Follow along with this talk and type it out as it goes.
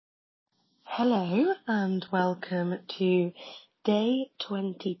Hello and welcome to day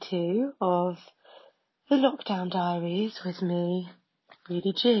 22 of the Lockdown Diaries with me,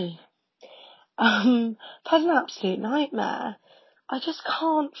 Rudy G. I've had an absolute nightmare. I just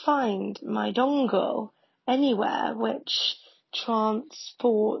can't find my dongle anywhere which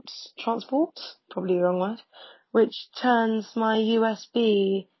transports, probably the wrong word, which turns my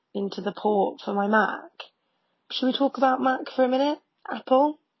USB into the port for my Mac. Should we talk about Mac for a minute?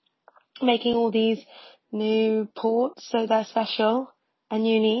 Apple making all these new ports so they're special and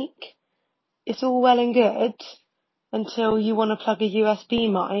unique. It's all well and good until you want to plug a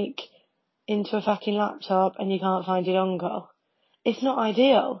USB mic into a fucking laptop and you can't find your dongle. It's not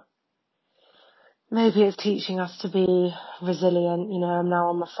ideal. Maybe it's teaching us to be resilient. I'm now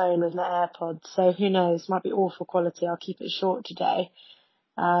on my phone with my AirPods, so who knows, might be awful quality. I'll keep it short today.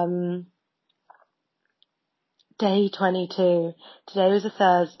 Day 22. Today was a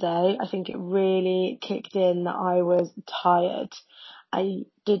Thursday. I think it really kicked in that I was tired. I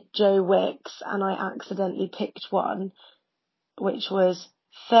did Joe Wicks and I accidentally picked one which was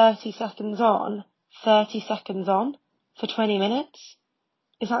 30 seconds on, 30 seconds on for 20 minutes.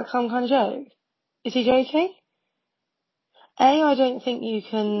 Is that some kind of joke? Is he joking? I don't think you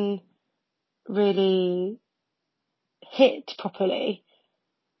can really hit properly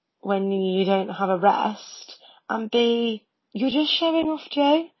when you don't have a rest. And B, you're just showing off,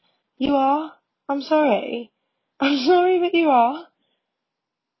 Joe. You are. I'm sorry. I'm sorry, but you are.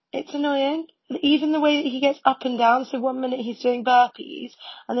 It's annoying. Even the way that he gets up and down, so 1 minute he's doing burpees,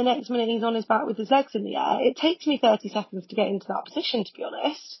 and the next minute he's on his back with his legs in the air. It takes me 30 seconds to get into that position, to be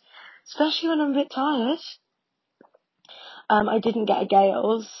honest. Especially when I'm a bit tired. I didn't get a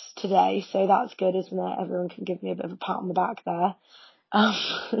Gales today, so that's good, isn't it? Everyone can give me a bit of a pat on the back there.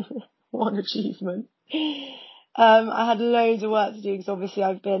 What an achievement. I had loads of work to do because obviously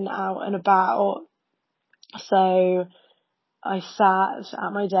I've been out and about. So I sat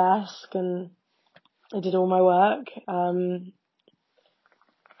at my desk and I did all my work.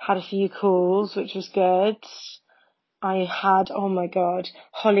 Had a few calls, which was good. I had, oh my God,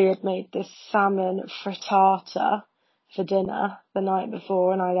 Holly had made this salmon frittata for dinner the night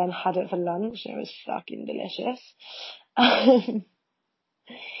before and I then had it for lunch. It was fucking delicious.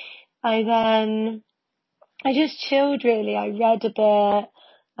 I just chilled really. I read a bit.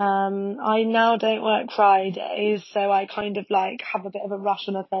 I now don't work Fridays, so I kind of have a bit of a rush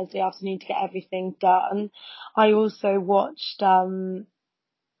on a Thursday afternoon to get everything done. I also watched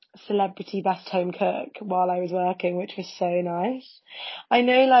Celebrity Best Home Cook while I was working, which was so nice. I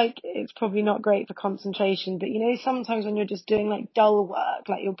know it's probably not great for concentration, but sometimes when you're just doing dull work,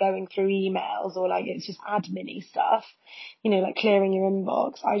 you're going through emails or it's just admin-y stuff, clearing your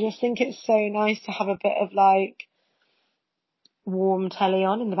inbox, I just think it's so nice to have a bit of warm telly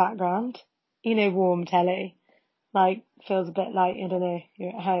on in the background. Warm telly. Feels a bit like, I don't know,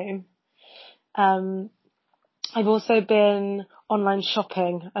 you're at home. I've also been online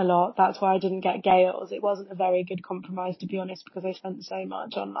shopping a lot. That's why I didn't get Gales. It wasn't a very good compromise, to be honest, because I spent so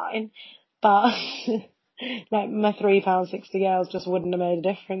much online. But my £3.60 Gales just wouldn't have made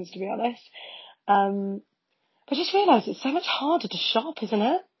a difference, to be honest. I just realised it's so much harder to shop, isn't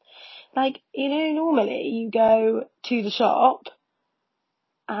it? Normally you go to the shop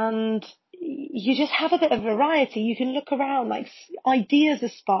and you just have a bit of variety. You can look around, ideas are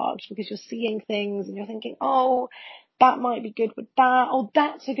sparked because you're seeing things and you're thinking, oh, that might be good with that. Oh,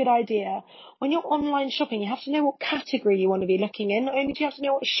 that's a good idea. When you're online shopping, you have to know what category you want to be looking in. Not only do you have to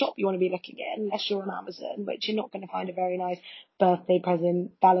know what shop you want to be looking in, unless you're on Amazon, which you're not going to find a very nice birthday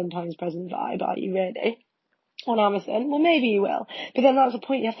present, Valentine's present vibe, are you really? On Amazon. Well, maybe you will. But then that's the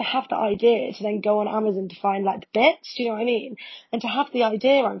point. You have to have the idea to then go on Amazon to find the bits. Do you know what I mean? And to have the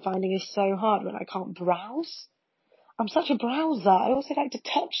idea, I'm finding, is so hard when I can't browse. I'm such a browser. I also like to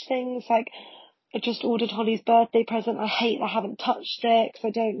touch things. I just ordered Holly's birthday present. I hate that I haven't touched it because I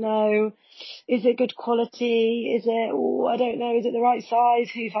don't know. Is it good quality? Is it, I don't know. Is it the right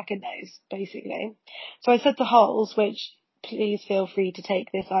size? Who fucking knows, basically. So I said to Holes, which please feel free to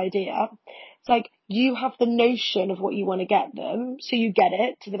take this idea. It's you have the notion of what you want to get them, so you get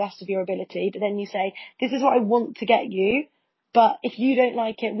it to the best of your ability, but then you say, this is what I want to get you, but if you don't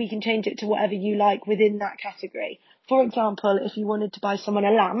like it, we can change it to whatever you like within that category. For example, if you wanted to buy someone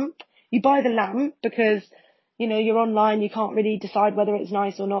a lamp, you buy the lamp because, you're online, you can't really decide whether it's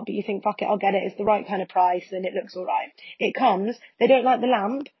nice or not, but you think, fuck it, I'll get it, it's the right kind of price and it looks alright. It comes, they don't like the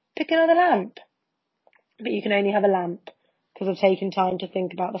lamp, pick another lamp. But you can only have a lamp because I've taken time to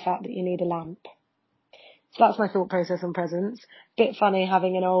think about the fact that you need a lamp. So that's my thought process on presents. Bit funny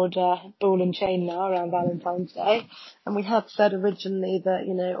having an old ball and chain now around Valentine's Day. And we had said originally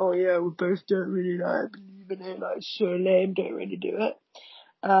that, oh yeah, we both don't really like believe in it, like it's so lame, don't really do it.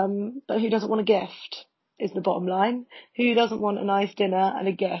 But who doesn't want a gift is the bottom line. Who doesn't want a nice dinner and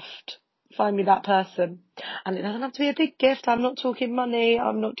a gift? Find me that person. And it doesn't have to be a big gift. I'm not talking money.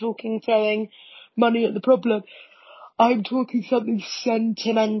 I'm not talking throwing money at the problem. I'm talking something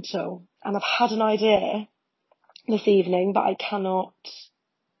sentimental. And I've had an idea this evening, but I cannot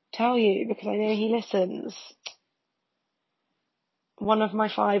tell you because I know he listens. One of my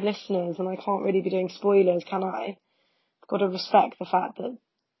 5 listeners, and I can't really be doing spoilers, can I? I've got to respect the fact that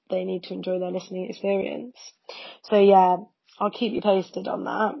they need to enjoy their listening experience. So yeah, I'll keep you posted on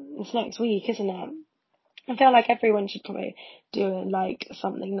that. It's next week, isn't it? I feel like everyone should probably do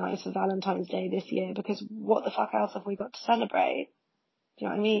something nice for Valentine's Day this year, because what the fuck else have we got to celebrate? Do you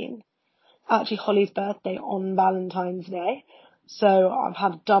know what I mean? Actually, Holly's birthday on Valentine's Day, so I've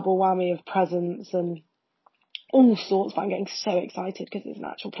had a double whammy of presents and all sorts, but I'm getting so excited because there's an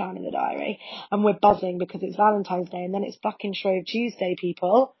actual plan in the diary, and we're buzzing because it's Valentine's Day and then it's fucking Shrove Tuesday,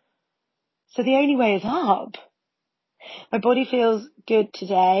 people. So the only way is up. My body feels good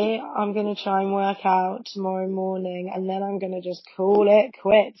today. I'm going to try and work out tomorrow morning, and then I'm going to just call it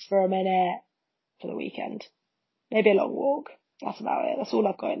quits for a minute for the weekend. Maybe a long walk. That's about it. That's all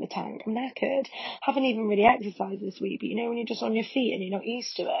I've got in the tank. I'm knackered. Haven't even really exercised this week, but when you're just on your feet and you're not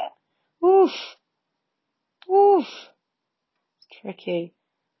used to it. Oof. Oof. It's tricky.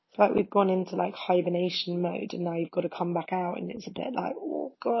 It's like we've gone into hibernation mode, and now you've got to come back out, and it's a bit like,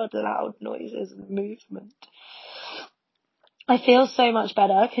 oh god, loud noises and movement. I feel so much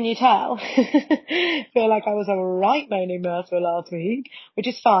better, can you tell? Feel like I was a right moaning Myrtle last week, which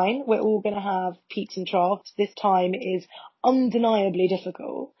is fine. We're all going to have peaks and troughs. This time is undeniably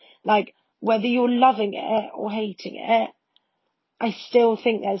difficult. Whether you're loving it or hating it, I still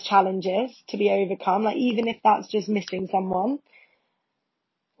think there's challenges to be overcome, even if that's just missing someone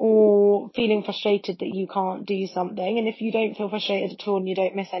or feeling frustrated that you can't do something. And if you don't feel frustrated at all and you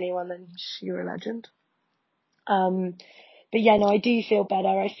don't miss anyone, then you're a legend. But yeah, no, I do feel better.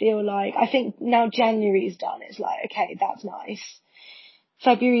 I think now January's done, it's okay, that's nice.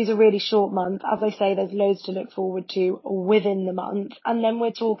 February's a really short month. As I say, there's loads to look forward to within the month. And then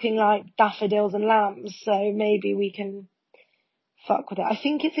we're talking daffodils and lambs. So maybe we can fuck with it. I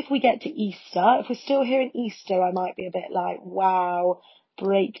think it's if we get to Easter. If we're still here in Easter, I might be a bit wow,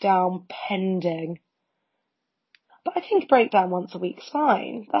 breakdown pending. But I think breakdown once a week's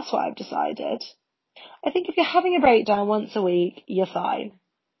fine. That's what I've decided. I think if you're having a breakdown once a week, you're fine.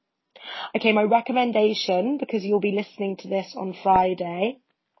 Okay, my recommendation, because you'll be listening to this on Friday,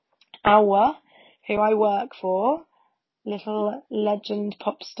 Awa, who I work for, little legend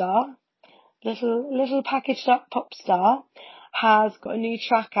pop star, little packaged up pop star, has got a new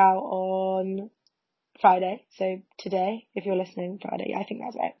track out on Friday. So today, if you're listening, Friday, I think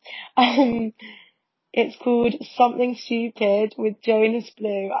that's right. It's called Something Stupid with Jonas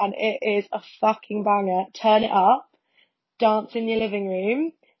Blue, and it is a fucking banger. Turn it up, dance in your living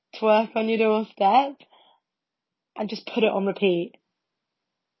room, twerk on your doorstep, and just put it on repeat.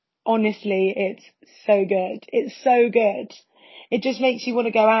 Honestly, it's so good. It's so good. It just makes you want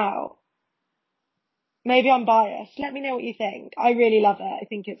to go out. Maybe I'm biased. Let me know what you think. I really love it. I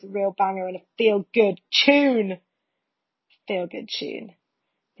think it's a real banger and a feel-good tune. Feel-good tune.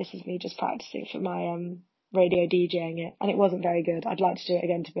 This is me just practicing for my radio DJing it, and it wasn't very good. I'd like to do it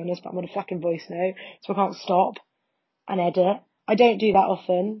again, to be honest, but I'm on a fucking voice note, so I can't stop and edit. I don't do that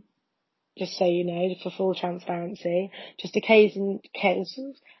often, just so you know, for full transparency. Just occasionally,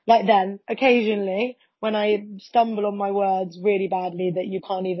 when I stumble on my words really badly that you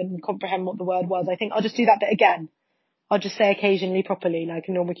can't even comprehend what the word was, I think I'll just do that bit again. I'll just say occasionally properly, like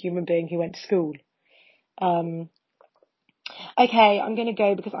a normal human being who went to school. Okay, I'm going to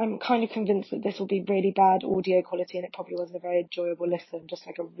go because I'm kind of convinced that this will be really bad audio quality and it probably wasn't a very enjoyable listen, just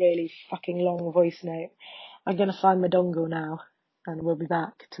like a really fucking long voice note. I'm going to find my dongle now and we'll be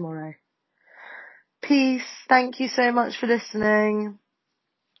back tomorrow. Peace. Thank you so much for listening.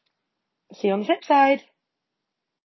 See you on the flip side.